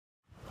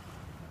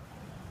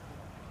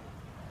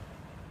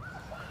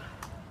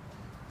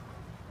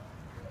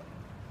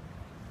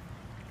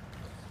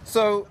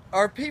So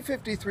our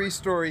P53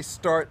 story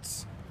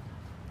starts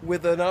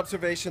with an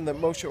observation that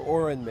Moshe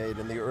Oren made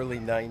in the early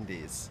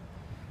 90s.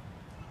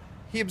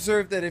 He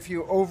observed that if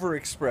you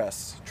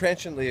overexpress,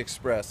 transiently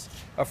express,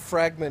 a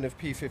fragment of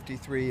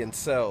P53 in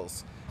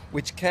cells,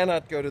 which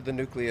cannot go to the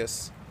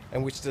nucleus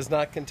and which does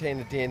not contain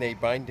a DNA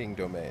binding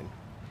domain,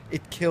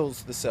 it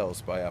kills the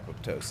cells by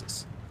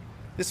apoptosis.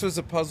 This was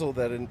a puzzle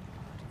that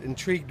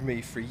intrigued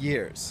me for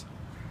years.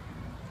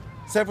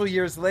 Several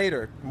years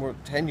later,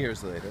 10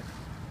 years later,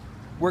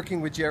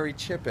 working with Jerry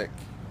Chippick,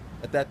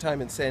 at that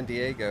time in San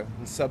Diego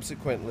and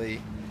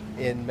subsequently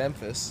in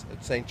Memphis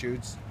at St.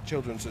 Jude's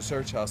Children's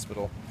Research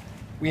Hospital,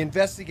 we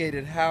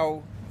investigated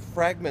how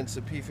fragments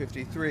of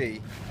P53,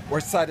 or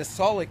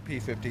cytosolic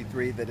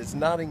P53 that is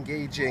not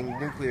engaging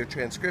nuclear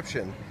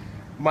transcription,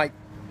 might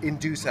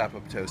induce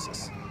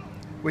apoptosis.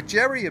 What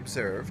Jerry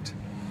observed,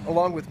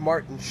 along with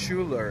Martin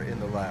Schuler in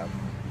the lab,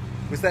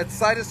 was that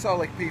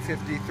cytosolic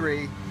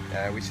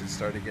P53, we should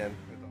start again.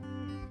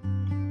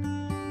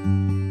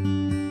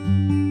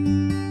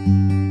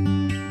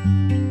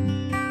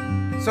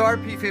 So our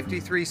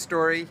P53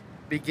 story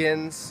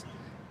begins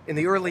in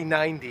the early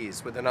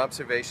 90s with an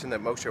observation that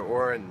Moshe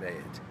Oren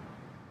made.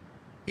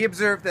 He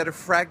observed that a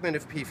fragment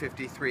of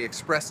P53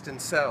 expressed in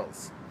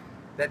cells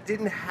that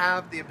didn't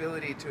have the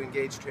ability to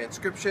engage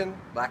transcription,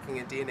 lacking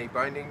a DNA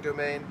binding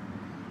domain,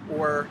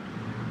 or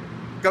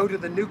go to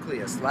the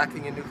nucleus,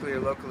 lacking a nuclear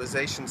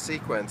localization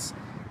sequence,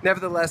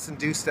 nevertheless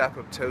induced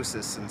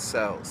apoptosis in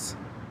cells.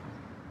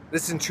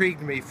 This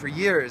intrigued me for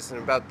years,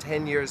 and about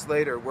 10 years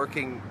later,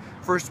 working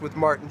first with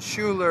Martin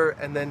Schuler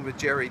and then with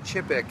Jerry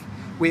Chippick,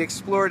 we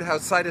explored how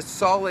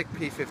cytosolic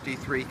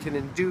P53 can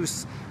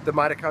induce the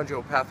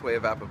mitochondrial pathway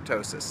of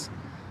apoptosis.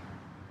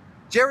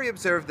 Jerry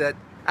observed that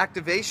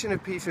activation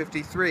of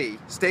P53,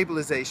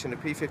 stabilization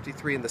of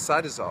P53 in the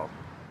cytosol,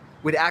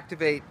 would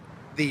activate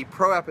the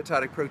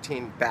pro-apoptotic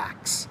protein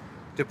BAX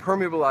to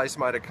permeabilize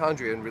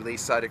mitochondria and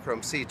release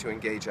cytochrome C to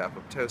engage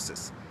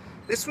apoptosis.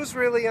 This was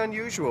really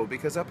unusual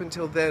because up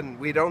until then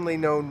we'd only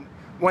known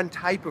one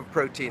type of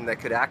protein that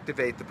could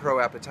activate the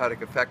pro-apoptotic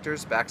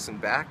effectors, BAX and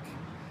BAC,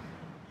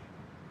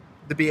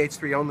 the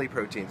BH3 only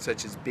proteins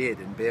such as BID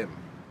and BIM.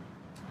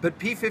 But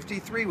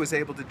P53 was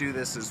able to do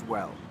this as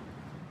well.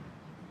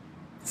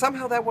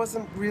 Somehow that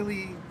wasn't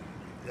really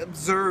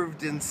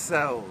observed in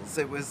cells.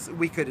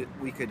 We could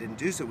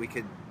induce it, we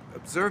could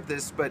observe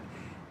this, but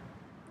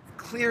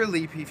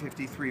clearly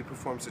P53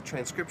 performs a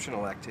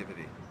transcriptional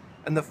activity.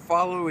 And the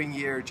following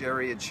year,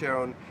 Jerry had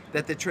shown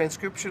that the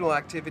transcriptional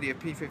activity of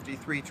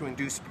P53 to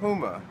induce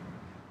PUMA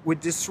would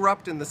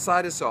disrupt in the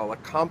cytosol a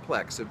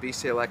complex of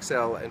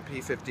BCL-XL and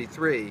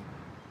P53,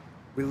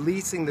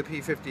 releasing the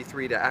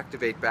P53 to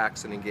activate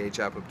BAX and engage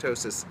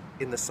apoptosis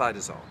in the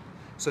cytosol.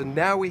 So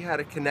now we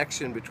had a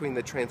connection between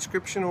the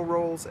transcriptional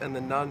roles and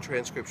the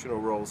non-transcriptional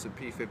roles of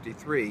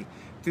P53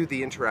 through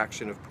the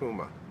interaction of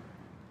PUMA.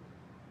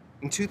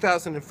 In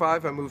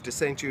 2005, I moved to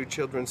St. Jude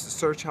Children's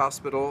Research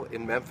Hospital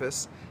in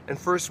Memphis, and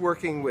first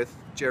working with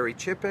Jerry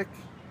Chippick,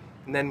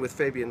 and then with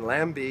Fabian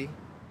Lambie,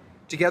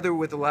 together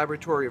with the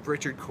laboratory of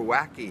Richard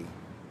Kowacki,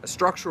 a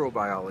structural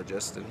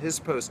biologist, and his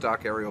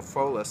postdoc Ariel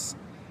Folis,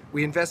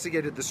 we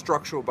investigated the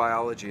structural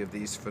biology of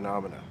these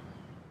phenomena.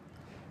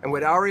 And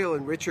what Ariel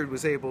and Richard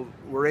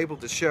were able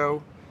to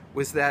show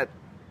was that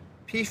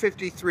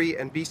P53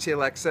 and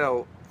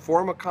BCL-XL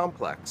form a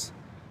complex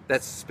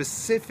that's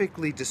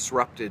specifically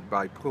disrupted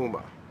by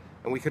PUMA,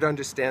 and we could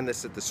understand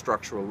this at the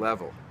structural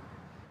level.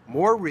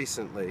 More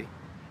recently,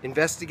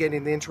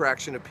 investigating the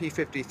interaction of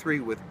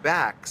P53 with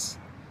BAX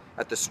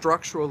at the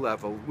structural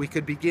level, we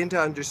could begin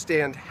to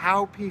understand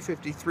how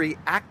P53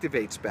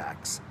 activates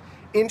BAX,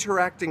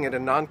 interacting at a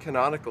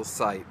non-canonical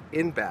site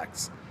in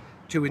BAX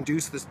to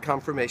induce the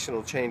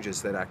conformational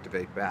changes that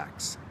activate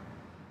BAX.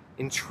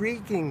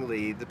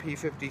 Intriguingly, the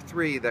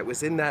P53 that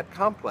was in that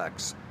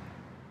complex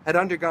had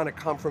undergone a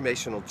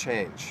conformational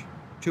change.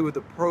 Two of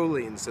the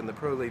prolines in the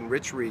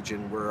proline-rich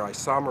region were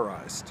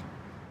isomerized.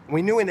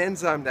 We knew an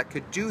enzyme that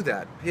could do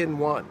that,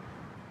 PIN1.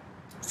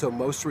 So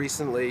most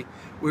recently,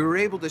 we were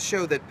able to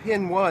show that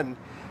PIN1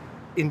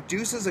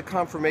 induces a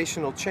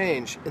conformational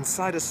change in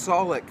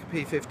cytosolic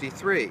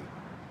P53,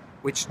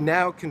 which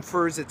now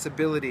confers its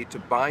ability to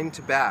bind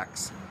to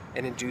BAX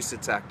and induce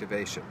its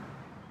activation.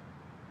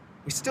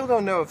 We still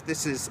don't know if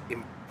this is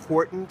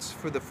important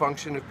for the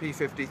function of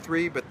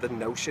P53, but the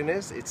notion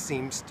is, it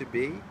seems to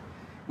be.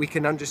 We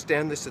can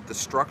understand this at the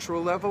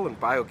structural level and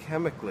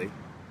biochemically.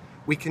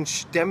 We can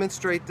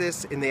demonstrate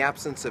this in the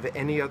absence of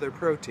any other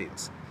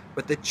proteins.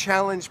 But the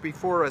challenge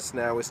before us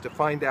now is to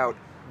find out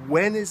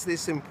when is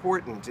this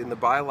important in the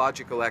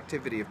biological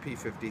activity of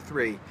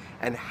P53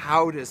 and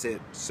how does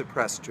it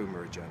suppress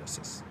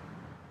tumorigenesis.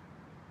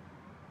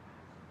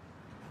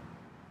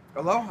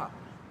 Aloha.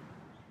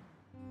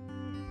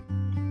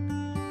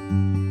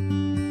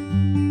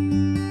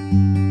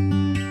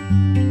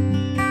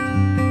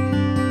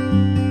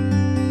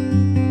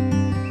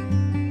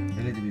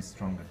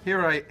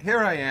 Here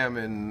I am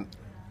in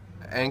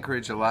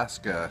Anchorage,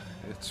 Alaska.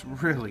 It's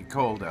really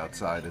cold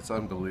outside. It's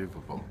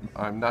unbelievable.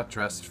 I'm not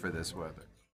dressed for this weather.